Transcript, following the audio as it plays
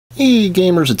Hey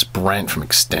gamers, it's Brent from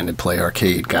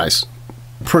ExtendedPlayArcade. Guys,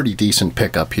 pretty decent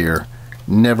pickup here.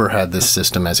 Never had this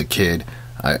system as a kid.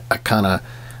 I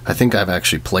think I've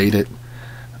actually played it,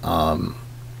 but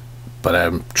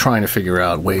I'm trying to figure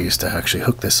out ways to actually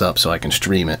hook this up so I can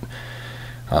stream it.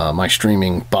 My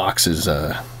streaming box is,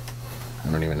 I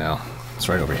don't even know, it's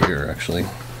right over here actually.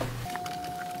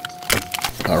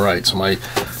 Alright, so my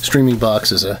streaming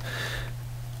box is a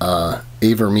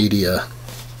AverMedia,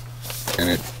 and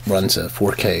it runs a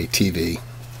 4K TV.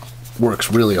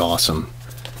 Works really awesome.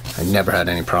 I never had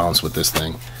any problems with this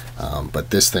thing,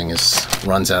 but this thing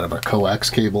runs out of a coax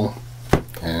cable,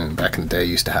 and back in the day I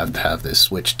used to have this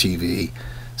switch TV,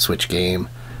 switch game,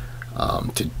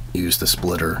 to use the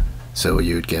splitter, so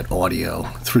you'd get audio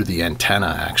through the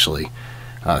antenna actually.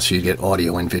 So you get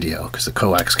audio and video, because the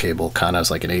coax cable kind of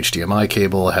is like an HDMI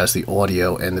cable. It has the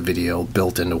audio and the video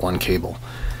built into one cable.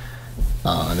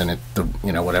 And then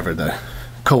whatever the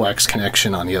coax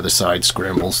connection on the other side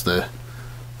scrambles the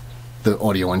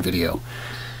audio and video.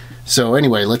 So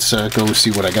anyway, let's go see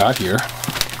what I got here.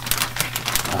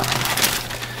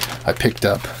 I picked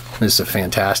up, this is a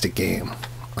fantastic game.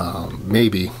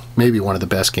 Maybe one of the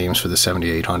best games for the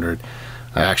 7800.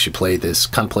 I actually played this.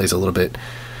 Kind of plays a little bit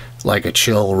like a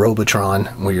chill Robotron,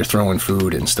 where you're throwing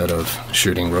food instead of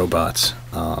shooting robots.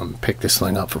 Picked this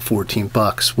thing up for 14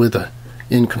 bucks with a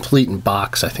incomplete in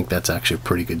box. I think that's actually a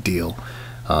pretty good deal.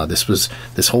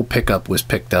 This whole pickup was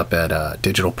picked up at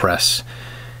Digital Press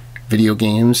Video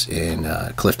Games in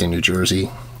Clifton, New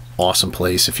Jersey. Awesome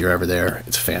place if you're ever there.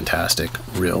 It's fantastic.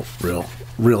 Real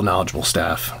knowledgeable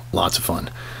staff. Lots of fun.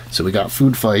 So we got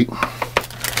Food Fight.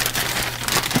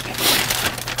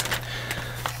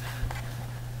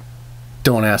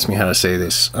 Don't ask me how to say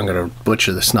this. I'm going to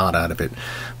butcher the snot out of it.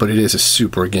 But it is a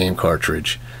super game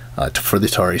cartridge for the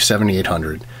Atari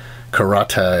 7800.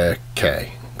 Karateka?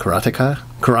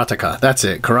 That's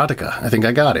it. Karateka. I think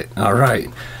I got it.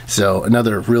 Alright. So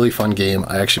another really fun game.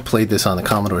 I actually played this on the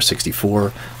Commodore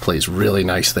 64. Plays really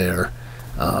nice there.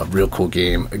 Real cool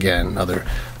game. Again, another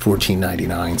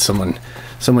 $14.99.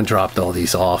 Someone dropped all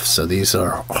these off. So these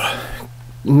are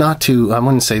not too, I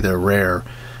wouldn't say they're rare.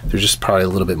 They're just probably a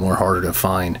little bit more harder to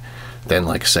find than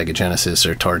like Sega Genesis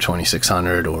or Atari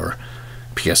 2600 or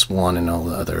PS1 and all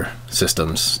the other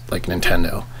systems like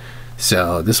Nintendo.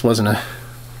 So this wasn't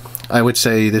I would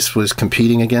say this was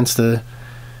competing against the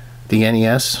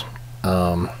NES.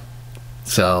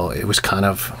 So it was kind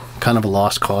of a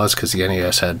lost cause, because the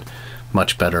NES had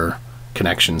much better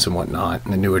connections and whatnot,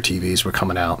 and the newer TVs were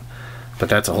coming out. But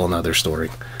that's a whole nother story.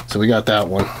 So we got that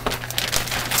one.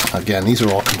 Again, these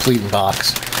are all complete in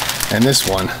box. And this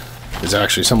one is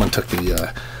actually, someone took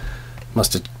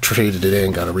must have traded it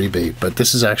in, got a rebate. But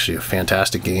this is actually a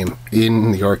fantastic game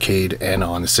in the arcade and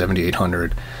on the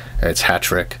 7800. It's Hat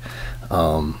Trick.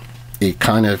 It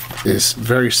kind of is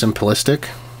very simplistic.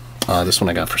 This one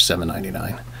I got for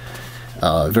 $7.99.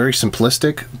 Very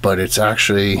simplistic, but it's a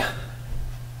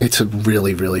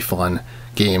really fun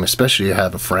game, especially if you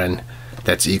have a friend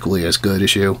that's equally as good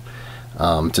as you.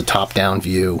 It's a top-down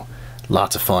view.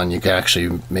 Lots of fun. You can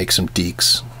actually make some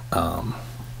deeks.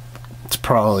 It's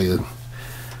probably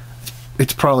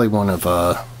one of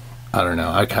I don't know.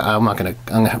 I'm not gonna.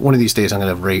 One of these days I'm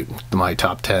gonna rate my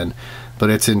top 10, but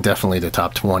it's in definitely the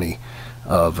top 20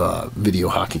 of video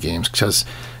hockey games, because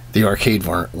the arcade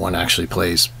one actually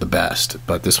plays the best,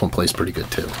 but this one plays pretty good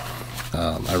too.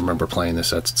 I remember playing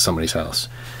this at somebody's house.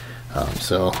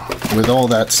 So with all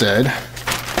that said,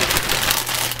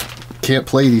 can't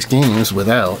play these games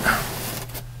without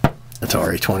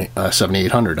Atari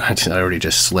 7800. I already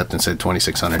just slipped and said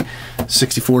 2600.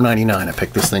 $64.99. I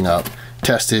picked this thing up,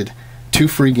 tested 2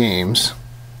 free games.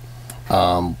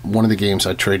 One of the games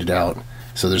I traded out,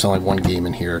 so there's only one game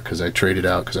in here because I traded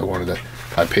out because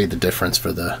I paid the difference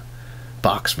for the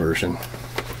box version.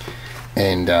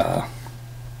 And so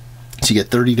you get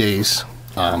 30 days.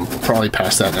 Probably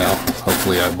past that now.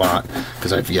 Hopefully I won't,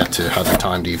 because I've yet to have the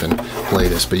time to even play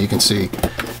this. But you can see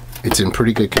it's in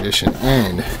pretty good condition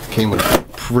and came with a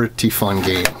pretty fun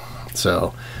game.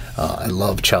 So I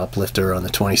love Choplifter on the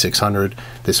 2600.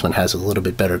 This one has a little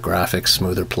bit better graphics,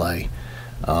 smoother play.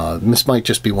 This might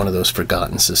just be one of those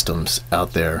forgotten systems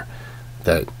out there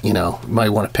that you might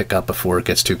want to pick up before it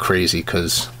gets too crazy,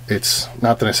 because it's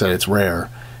not that I said it's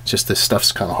rare. It's just this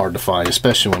stuff's kind of hard to find,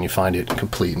 especially when you find it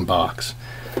complete in box.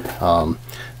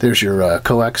 There's your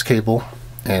coax cable,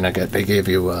 and they gave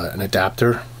you an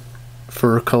adapter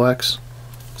for coax,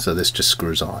 so this just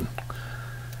screws on,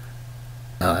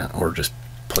 or just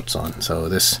puts on. So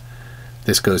this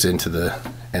goes into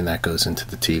and that goes into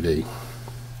the TV.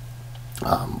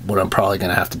 What I'm probably going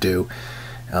to have to do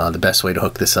The best way to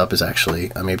hook this up is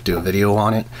actually, I may do a video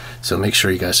on it, so make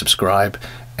sure you guys subscribe,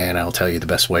 and I'll tell you the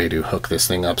best way to hook this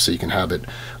thing up so you can have it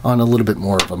on a little bit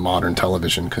more of a modern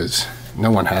television, because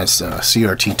no one has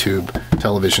CRT tube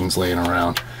televisions laying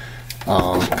around.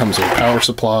 Comes with a power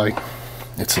supply.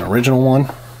 It's an original one.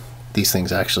 These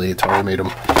things actually, Atari made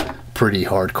them pretty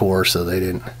hardcore, so they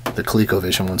didn't, the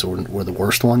ColecoVision ones were the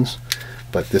worst ones,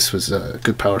 but this was a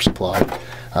good power supply.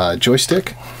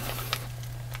 Joystick,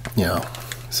 you know,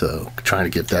 so trying to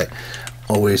give that,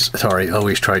 Atari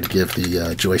always tried to give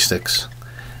the joysticks,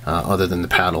 other than the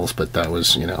paddles, but that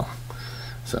was, you know,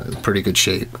 so pretty good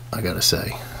shape, I gotta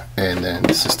say. And then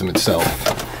the system itself,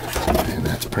 and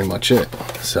that's pretty much it.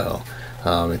 So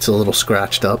it's a little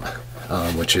scratched up,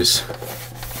 which is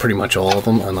pretty much all of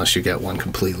them, unless you get one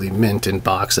completely mint in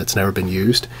box that's never been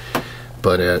used.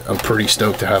 But I'm pretty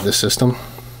stoked to have this system.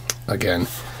 Again,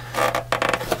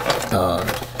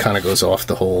 kind of goes off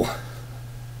the whole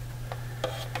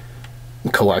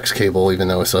coax cable, even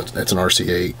though it's an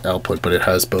RCA output, but it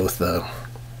has both the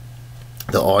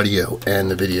audio and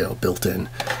the video built in.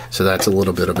 So that's a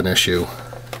little bit of an issue,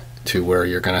 to where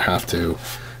you're going to have to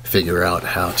figure out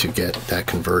how to get that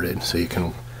converted so you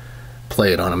can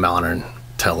play it on a modern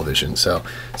television. So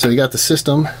you got the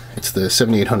system. It's the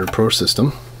 7800 Pro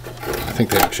system. I think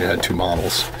they actually had 2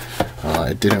 models.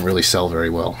 It didn't really sell very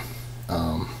well,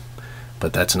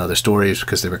 but that's another story,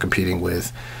 because they were competing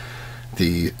with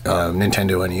the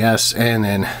Nintendo NES, and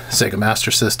then Sega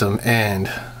Master System, and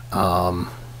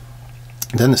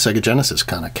then the Sega Genesis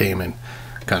kind of came and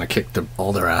kind of kicked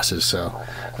all their asses. So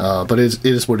but it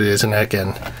is what it is, and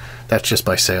again, that's just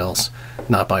by sales,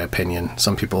 not by opinion.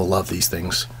 Some people love these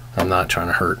things. I'm not trying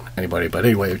to hurt anybody, but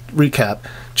anyway, recap.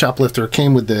 Choplifter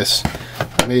came with this.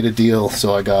 I made a deal,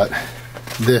 so I got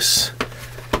this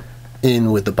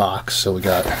in with the box. So we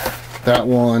got that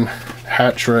one,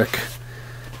 Hat Trick,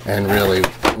 and really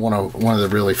one of the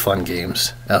really fun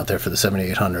games out there for the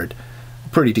 7800.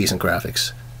 Pretty decent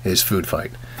graphics is Food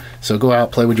Fight. So go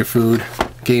out, play with your food,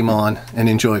 game on, and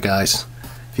enjoy, guys.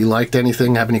 If you liked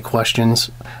anything, have any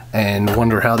questions, and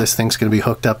wonder how this thing's going to be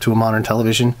hooked up to a modern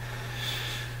television,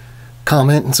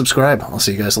 comment and subscribe. I'll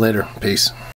see you guys later.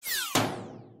 Peace.